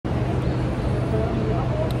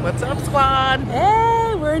What's up, squad?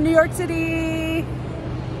 Hey, we're in New York City.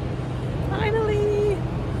 Finally.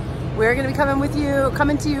 We're going to be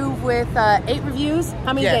coming to you with 8 reviews.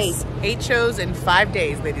 How many days? 8 shows in 5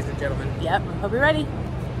 days, ladies and gentlemen. Yep. Hope you're ready.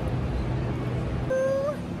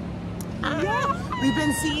 We've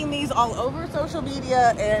been seeing these all over social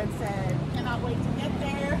media and said, cannot wait to get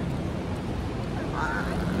there.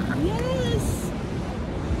 Yes.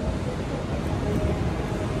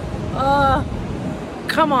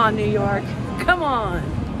 Come on, New York. Come on.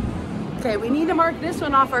 Okay, we need to mark this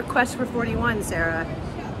one off our quest for 41, Sarah.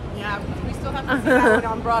 Yeah, we still have to see that one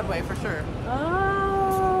on Broadway for sure.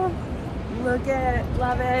 Oh, look at it.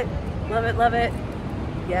 Love it. Love it, love it.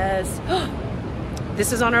 Yes.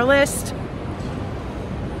 This is on our list.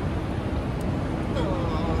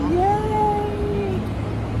 Yay.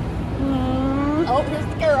 Oh, here's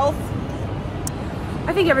the girls.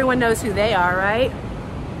 I think everyone knows who they are, right?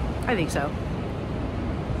 I think so.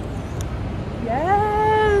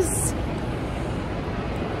 Yes.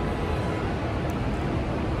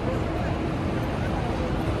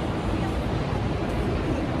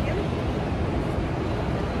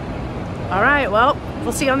 All right, well,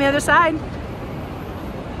 we'll see you on the other side.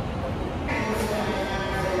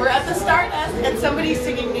 We're at the Stardust and somebody's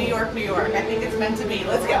singing New York, New York. I think it's meant to be.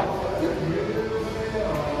 Let's go.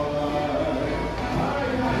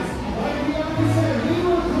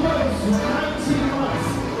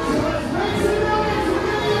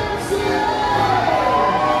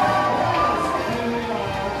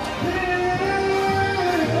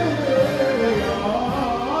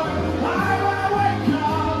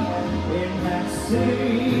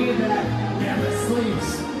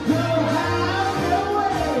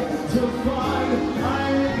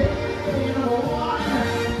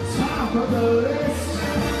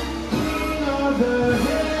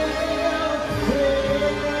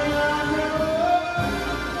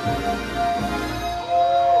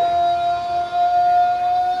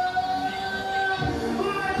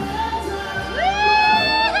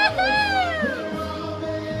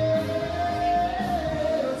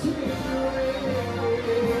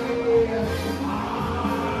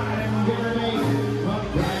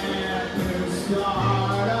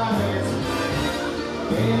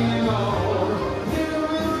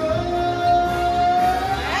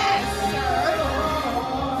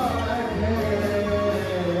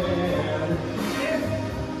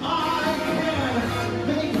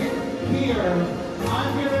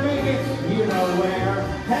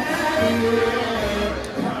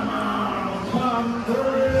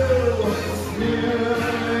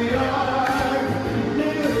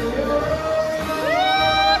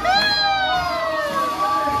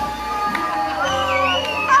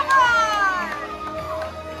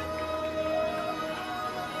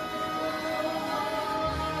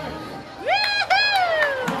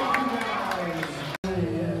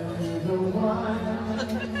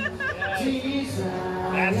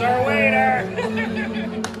 That's our waiter.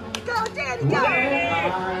 Go, Daddy, go.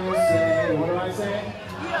 What do I say?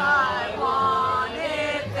 I want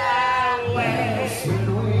it that way.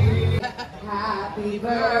 Happy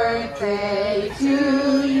birthday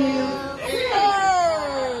to you.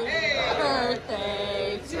 Hey.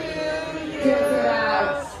 Birthday to you.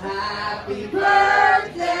 Happy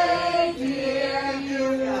birthday, dear you.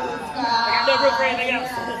 I got no room for anything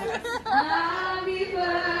else. Happy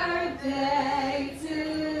birthday to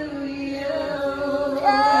you.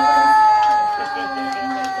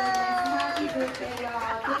 Happy birthday,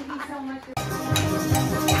 y'all. Thank you so much.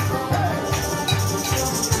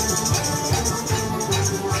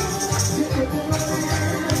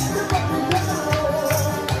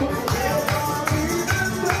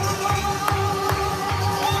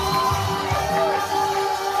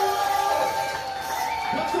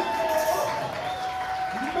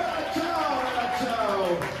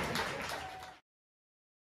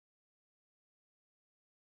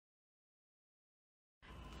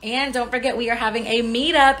 And don't forget, we are having a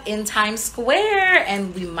meetup in Times Square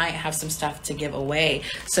and we might have some stuff to give away.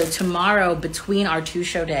 So tomorrow, between our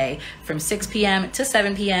 2-show day from 6 p.m. to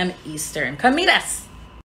 7 p.m. Eastern, come meet us.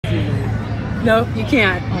 No, you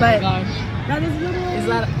can't. Oh but my gosh. that is literally. Is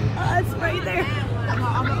that? Oh, it's right there.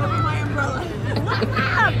 I'm gonna look at my umbrella.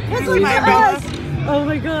 That's See my us. Oh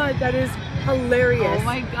my god, that is hilarious. Oh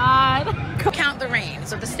my God. Count the rain.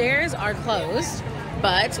 So the stairs are closed,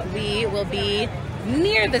 but we will be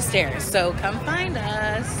near the stairs. So come find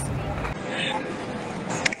us.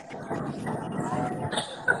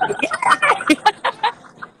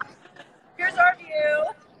 Here's our view.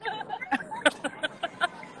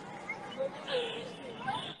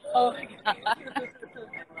 Oh my God.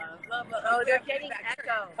 Oh, they're getting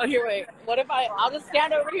echo. Oh, here, wait. What if I'll just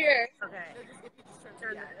stand over here. Okay.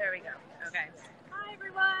 There we go. Okay. Hi,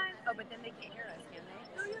 everyone. Oh, but then they can't hear us, can they?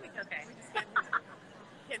 Oh, yeah, we can. Okay.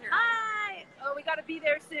 Hi. Oh, we got to be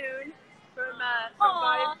there soon from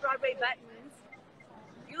Broadway Buttons.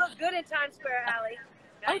 You look good in Times Square, Allie.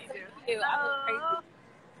 Thank you. Oh,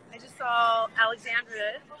 I just saw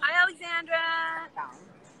Alexandra. Hi, Alexandra.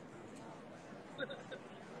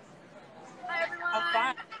 Hi, everyone. How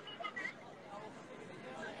fun.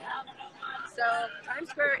 So Times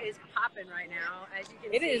Square is popping right now, as you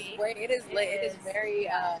can see. It is lit. It is very.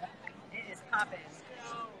 It is popping.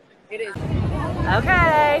 It is.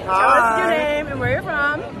 Okay. Tell us your name and where you're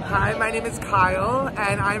from. Hi, my name is Kyle,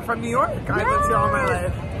 and I'm from New York. I've lived here all my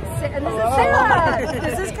life. And this is Sarah.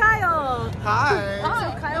 This is Kyle. Hi. So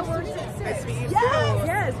Kyle works at 6. Nice to meet you too.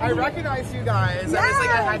 Yes. I recognize you guys. Yes. I was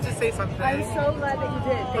like, I had to say something. I'm so glad that you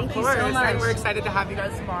did. Thank you so much. And we're excited to have you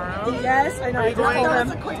guys tomorrow. Yes, I know. Are I you just going? told That them.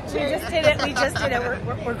 was a quick We just did it.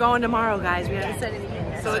 We're going tomorrow, guys. We haven't said anything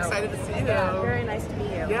yet. So excited to see you. Yeah, very nice to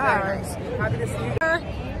meet you. Yeah. Happy to see you.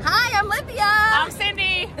 Hi, I'm Lydia. I'm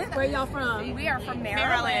Cindy. Where y'all from? We are from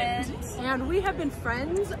Maryland. And we have been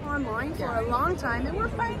friends online for a long time, and we're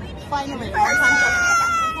finally.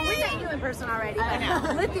 Well, we met you in person already. I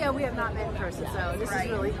know. Lydia, we have not met in person, so this is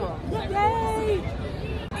really cool. Yay!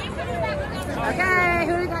 Okay,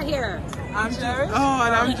 who do we got here? I'm Jerry. Oh,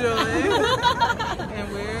 and I'm Julie.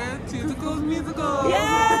 And we're Tusicals Musicals.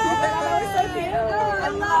 Yay! So cute. I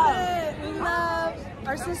love it. We love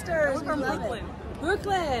our sisters. We're from Brooklyn.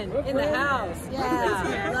 Brooklyn, in the house.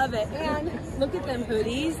 Yeah, love it. And look at them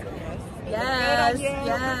hoodies. Yes.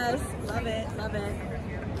 Love it.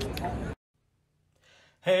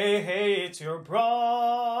 Hey, hey, it's your broads.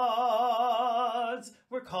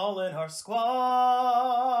 We're calling our squad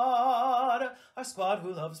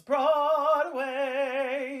who loves Broadway,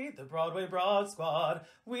 the Broadway Broad Squad.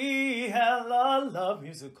 We hella love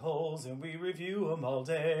musicals and we review them all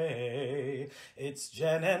day. It's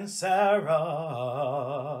Jen and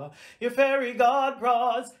Sarah, your fairy god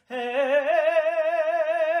broads. Hey.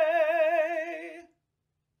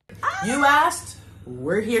 You asked,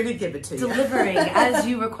 we're here to give it to you. Delivering, as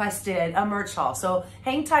you requested, a merch haul. So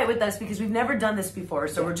hang tight with us because we've never done this before.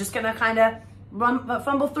 So we're just going to kind of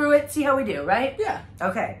fumble through it, see how we do, right? Yeah.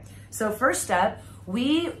 Okay. So first step,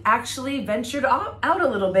 we actually ventured out a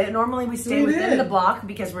little bit. Normally we stay within the block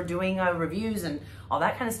because we're doing reviews and all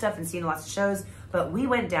that kind of stuff and seeing lots of shows. But we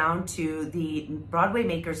went down to the Broadway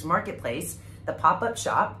Makers Marketplace, the pop-up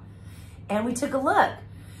shop, and we took a look.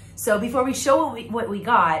 So before we show what we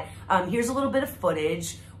got, here's a little bit of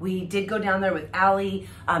footage. We did go down there with Allie.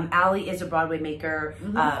 Allie is a Broadway maker.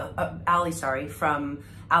 Allie, from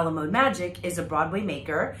Alamo Magic is a Broadway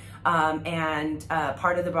maker and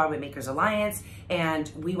part of the Broadway Makers Alliance.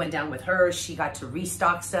 And we went down with her. She got to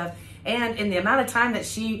restock stuff. And in the amount of time that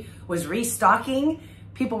she was restocking,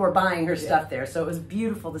 people were buying her stuff there. So it was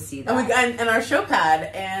beautiful to see that. And our show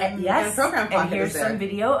pad and program pocket. And here's some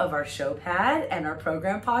video of our show pad and our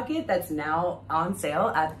program pocket that's now on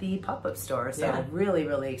sale at the pop-up store. So really,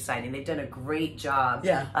 really exciting. They've done a great job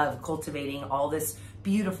of cultivating all this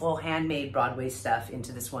beautiful handmade Broadway stuff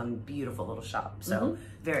into this one beautiful little shop. So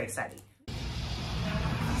very exciting.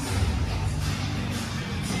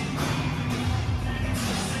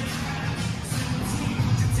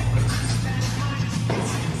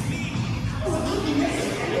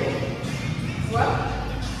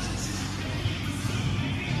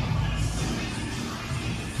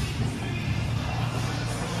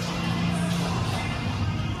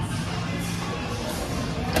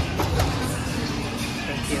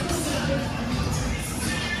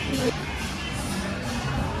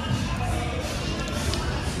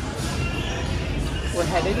 We're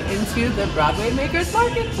headed into the Broadway Makers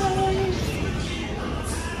Marketplace.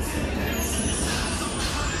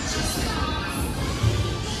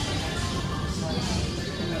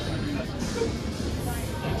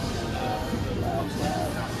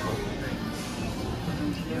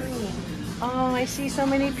 Oh, I see so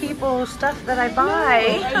many people, stuff that I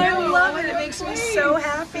buy. I love it. It makes me so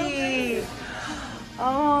happy.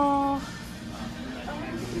 Oh,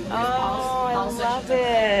 I love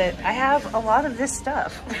it. I have a lot of this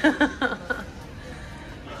stuff.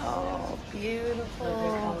 Oh,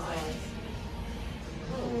 beautiful.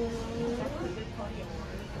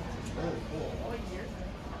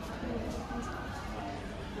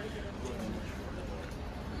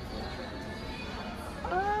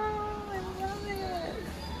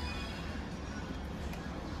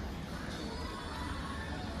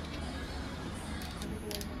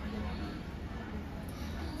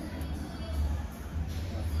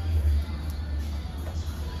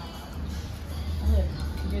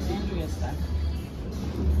 me a sec.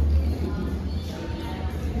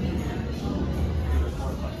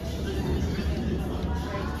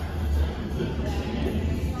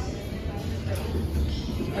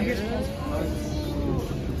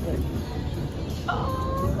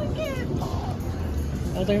 Oh, look at it.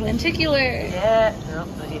 Oh, they're lenticular. Yeah. No,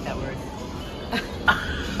 I hate that word.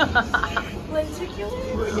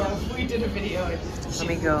 Lenticular? Yeah, we did a video. Let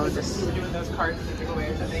me go just... We were doing those cards and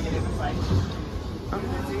giveaways. I think it was like...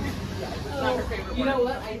 It's not her favorite You one. know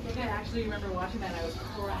what? I think I actually remember watching that and I was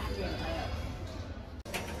cracking up.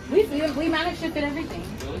 We managed to fit everything.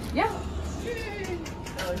 Yeah. Yeah.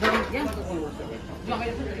 Do you want me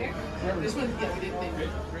to put it here? This one, yeah, we did think.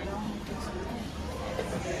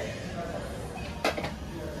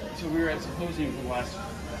 So we were at Symposium for the last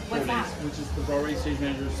 4 days, that? which is the Broadway stage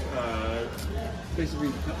managers,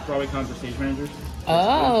 basically Broadway concert stage managers.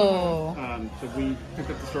 Oh. So we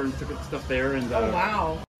picked up the store and took the stuff there, and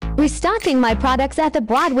Wow. Restocking my products at the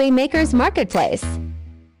Broadway Makers Marketplace,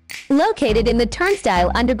 located in the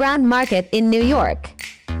Turnstile Underground Market in New York.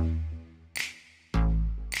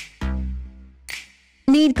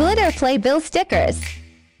 Need glitter playbill stickers?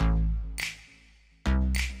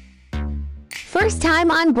 First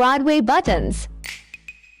time on Broadway buttons?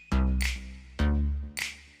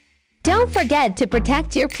 Don't forget to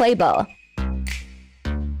protect your playbill.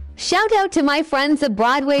 Shout out to my friends the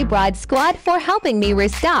Broadway Broad Squad for helping me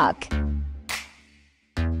restock.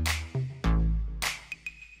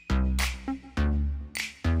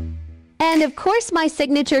 And of course my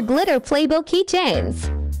signature glitter playbill keychains.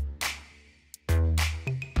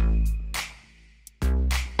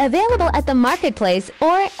 Available at the marketplace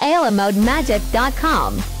or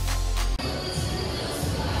alamodemagic.com.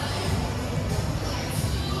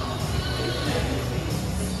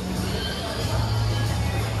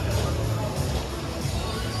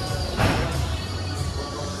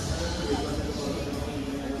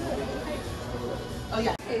 Oh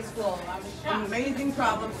yeah. It's full. I'm shocked. Amazing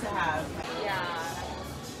problems to have. Yeah.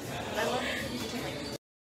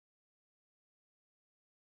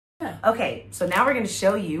 Okay, so now we're going to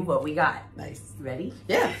show you what we got. Nice. Ready?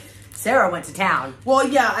 Yeah. Sarah went to town. Well,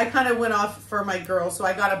 yeah, I kind of went off for my girls, so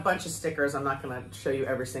I got a bunch of stickers. I'm not going to show you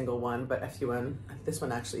every single one, but a few. This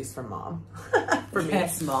one actually is from Mom. For me.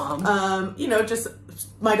 Yes, Mom. You know, just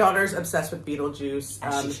my daughter's obsessed with Beetlejuice.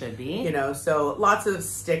 As she should be. You know, so lots of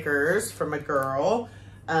stickers for my girl.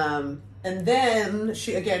 And then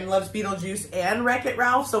she, again, loves Beetlejuice and Wreck-It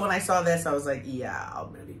Ralph. So when I saw this, I was like, yeah, I'm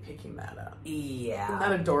going to be picking that up. Yeah. Isn't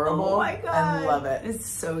that adorable? Oh my God. I love it. It's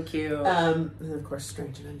so cute. And then, of course,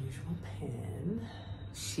 Strange and Unusual Pin.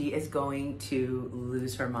 She is going to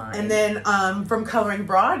lose her mind. And then from Coloring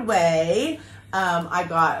Broadway, I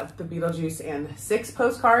got the Beetlejuice and 6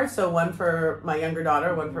 postcards. So one for my younger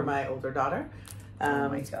daughter, one for my older daughter. Oh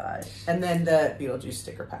my gosh. And then the Beetlejuice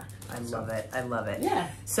sticker pack. I love it. I love it. Yeah.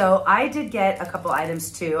 So I did get a couple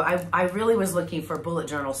items too. I really was looking for bullet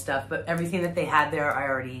journal stuff, but everything that they had there, I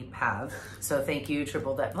already have. So thank you,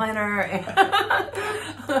 Triple Debt Planner.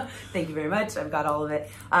 Thank you very much. I've got all of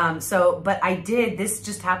it. But this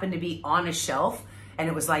just happened to be on a shelf and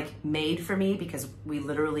it was like made for me because we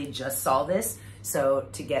literally just saw this. So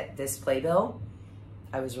to get this playbill,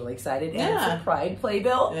 I was really excited. And it's a Pride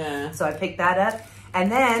playbill. Yeah. So I picked that up. And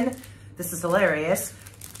then, this is hilarious,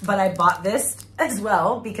 but I bought this as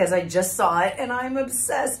well because I just saw it and I'm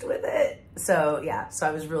obsessed with it. So yeah, so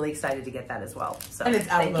I was really excited to get that as well. So and it's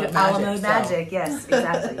thank you, Alamode Magic. Yes,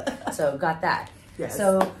 exactly. So got that. Yes.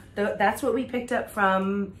 So that's what we picked up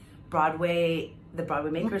from Broadway, the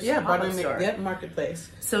Broadway Makers Broadway store. Yep, Marketplace.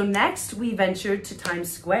 So next we ventured to Times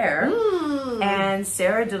Square and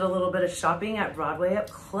Sarah did a little bit of shopping at Broadway Up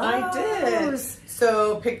Close. I did.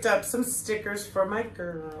 So picked up some stickers for my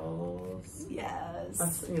girls. Yes.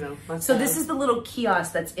 So this is the little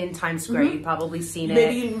kiosk that's in Times Square. You've probably seen it.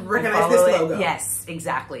 Maybe you recognize this logo. Yes,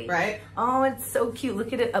 exactly. Right? Oh, it's so cute.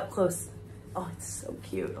 Look at it up close. Oh, it's so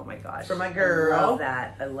cute. Oh my gosh. For my girl. I love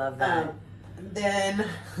that. I love that. Then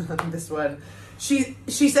this one. She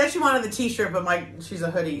said she wanted the t-shirt, but she's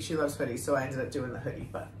a hoodie. She loves hoodies, so I ended up doing the hoodie.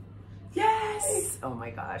 But yes. Oh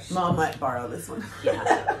my gosh. Mom might borrow this one.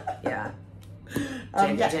 Yeah. Yeah.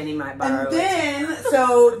 Jenny might borrow it. And then,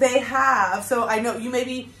 so they have, so I know you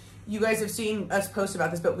guys have seen us post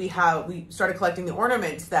about this, but we started collecting the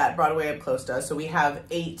ornaments that Broadway Up Close does. So we have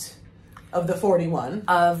 8 of the 41.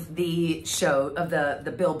 Of the show, of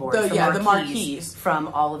the billboards. The marquees. From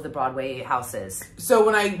all of the Broadway houses. So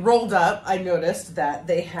when I rolled up, I noticed that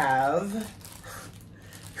they have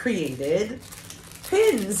created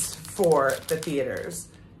pins for the theaters.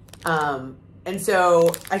 And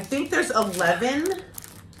so I think there's 11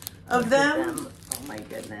 of them. Oh my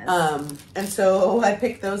goodness. And so I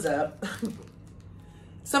picked those up.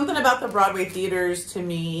 Something about the Broadway theaters to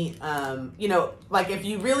me, you know, like if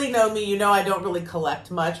you really know me, you know I don't really collect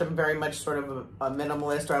much. I'm very much sort of a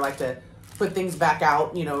minimalist, or I like to put things back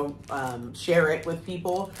out, you know, share it with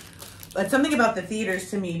people. But something about the theaters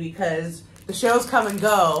to me, because the shows come and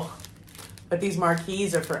go, but these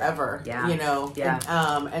marquees are forever, you know? Yeah.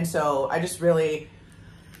 And so I just really...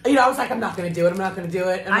 You know, I was like, I'm not going to do it. I'm not going to do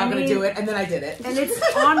it. I'm not going to do it. And then I did it. And it's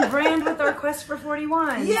on brand with our Quest for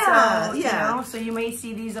 41. Yeah, so, yeah. You know, so you may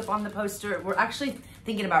see these up on the poster. We're actually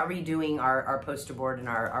thinking about redoing our poster board and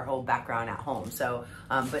our whole background at home. So,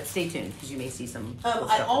 but stay tuned because you may see some cool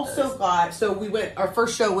I stuff also got, so we went, our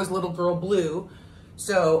first show was Little Girl Blue.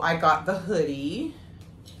 So I got the hoodie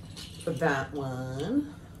for that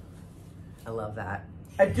one. I love that.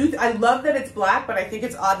 I love that it's black, but I think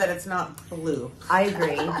it's odd that it's not blue. I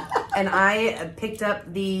agree. And I picked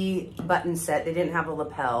up the button set. They didn't have a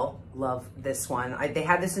lapel. Love this one. They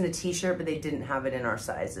had this in a t-shirt, but they didn't have it in our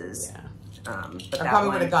sizes. Yeah. But I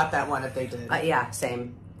probably would have got that one if they did. Yeah,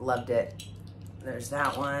 same. Loved it. There's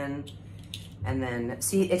that one. And then,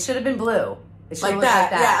 see, it should have been blue. It should like have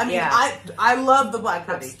that. looked like that. Yeah, I love the black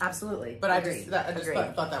hoodie. Absolutely. But Agreed. I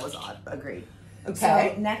just thought that was odd. But. Agreed.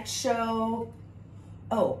 Okay. So next show...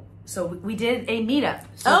 Oh, so we did a meetup.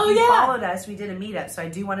 So oh, if you yeah. followed us, we did a meetup. So I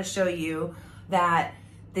do want to show you that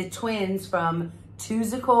the twins from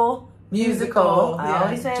Tusical Musical, I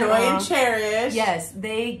always say it Joy wrong. and Cherish. Yes,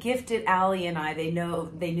 they gifted Allie and I. They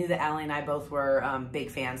knew that Allie and I both were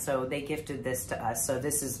big fans, so they gifted this to us. So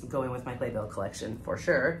this is going with my Playbill collection for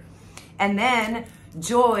sure. And then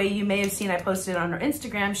Joy, you may have seen I posted on her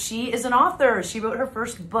Instagram. She is an author. She wrote her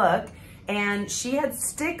first book, and she had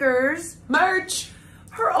stickers, merch.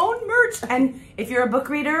 Her own merch. And if you're a book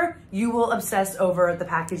reader, you will obsess over the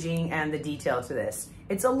packaging and the detail to this.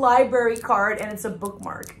 It's a library card and it's a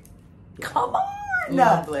bookmark. Come on.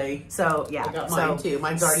 Lovely. So yeah. I got mine too.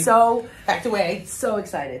 Mine's already packed away. So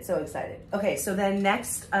excited. So excited. Okay, so then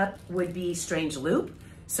next up would be Strange Loop.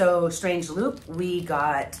 So Strange Loop, we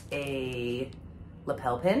got a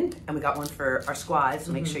lapel pin and we got one for our squad.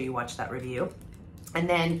 So make sure you watch that review. And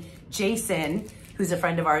then Jason, who's a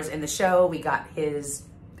friend of ours in the show, we got his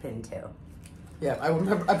pin too. Yeah, I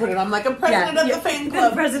remember. I put it on like I'm president of the fan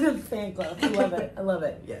club. President of the fan club. I love it. I love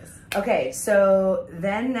it. Yes. Okay, so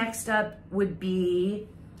then next up would be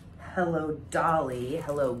Hello Dolly.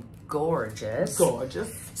 Hello Gorgeous.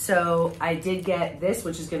 Gorgeous. So I did get this,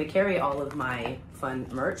 which is going to carry all of my fun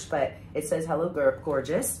merch, but it says Hello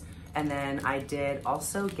Gorgeous. And then I did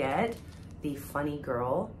also get the Funny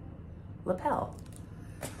Girl lapel.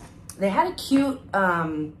 They had a cute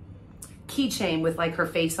keychain with like her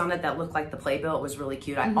face on it that looked like the Playbill. It was really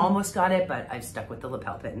cute. I almost got it, but I stuck with the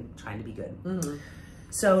lapel pin, trying to be good.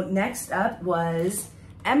 So next up was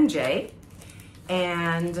MJ,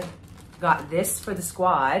 and got this for the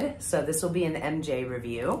squad. So this will be an MJ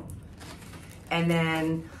review. And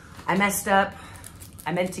then I messed up.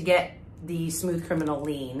 I meant to get the Smooth Criminal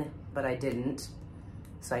Lean, but I didn't.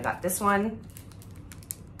 So I got this one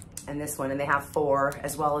and this one, and they have 4,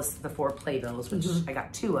 as well as the 4 Playbills, which I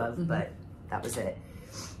got 2 of, but that was it.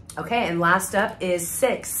 Okay, and last up is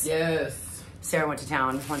 6. Yes. Sarah went to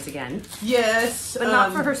town once again. Yes. But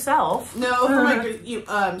not for herself. No, for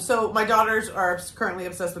my, so my daughters are currently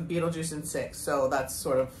obsessed with Beetlejuice and 6, so that's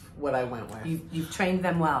sort of what I went with. You've trained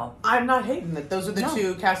them well. I'm not hating it. Those are the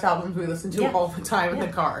 2 cast albums we listen to all the time in the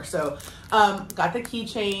car. So, got the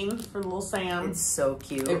keychain for little Sam. It's so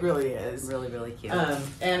cute. It really is. Really, really cute.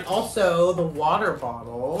 And also the water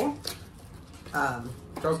bottle.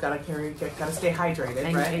 Girls gotta stay hydrated,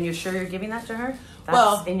 and, right? And you're sure you're giving that to her?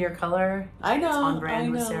 That's in your color. I know. It's on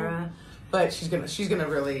brand with Sarah. But she's gonna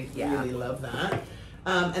really love that.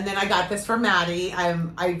 And then I got this for Maddie.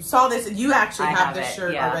 I saw this. You actually have this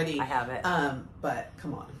shirt already. I have it. But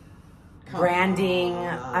come on. Branding.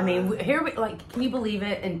 I mean, here we can you believe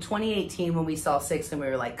it? In 2018, when we saw 6, and we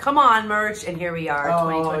were like, "Come on, merch!" And here we are,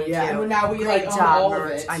 2022. Yeah. And now we Great own job, all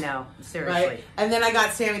merch. of it. I know, seriously. Right? And then I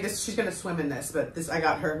got Sammy this. She's gonna swim in this, but I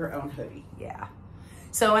got her own hoodie. Yeah.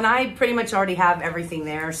 So, and I pretty much already have everything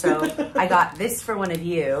there. So I got this for one of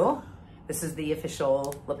you. This is the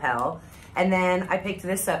official lapel. And then I picked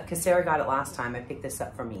this up because Sarah got it last time. I picked this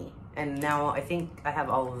up for me. And now I think I have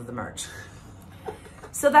all of the merch.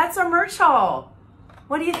 So that's our merch haul.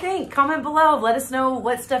 What do you think? Comment below. Let us know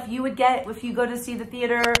what stuff you would get if you go to see the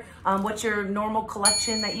theater. What's your normal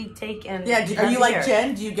collection that you take? And are you like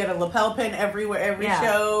Jen? Do you get a lapel pin every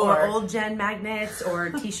show? Or old Jen magnets or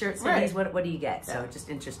t-shirts? Right. What do you get? So just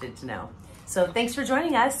interested to know. So thanks for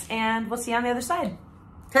joining us, and we'll see you on the other side.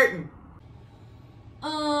 Curtain.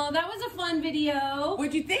 Oh, that was a fun video.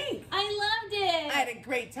 What'd you think? I loved it. I had a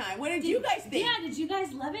great time. What did you guys think? Yeah, did you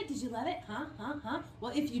guys love it? Did you love it? Huh?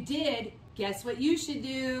 Well, if you did, guess what you should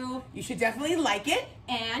do? You should definitely like it.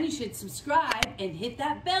 And you should subscribe and hit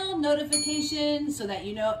that bell notification so that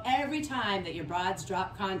you know every time that your broads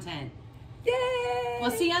drop content. Yay! We'll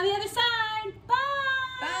see you on the other side. Bye!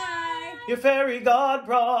 Bye! Your fairy god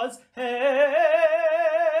bras, hey!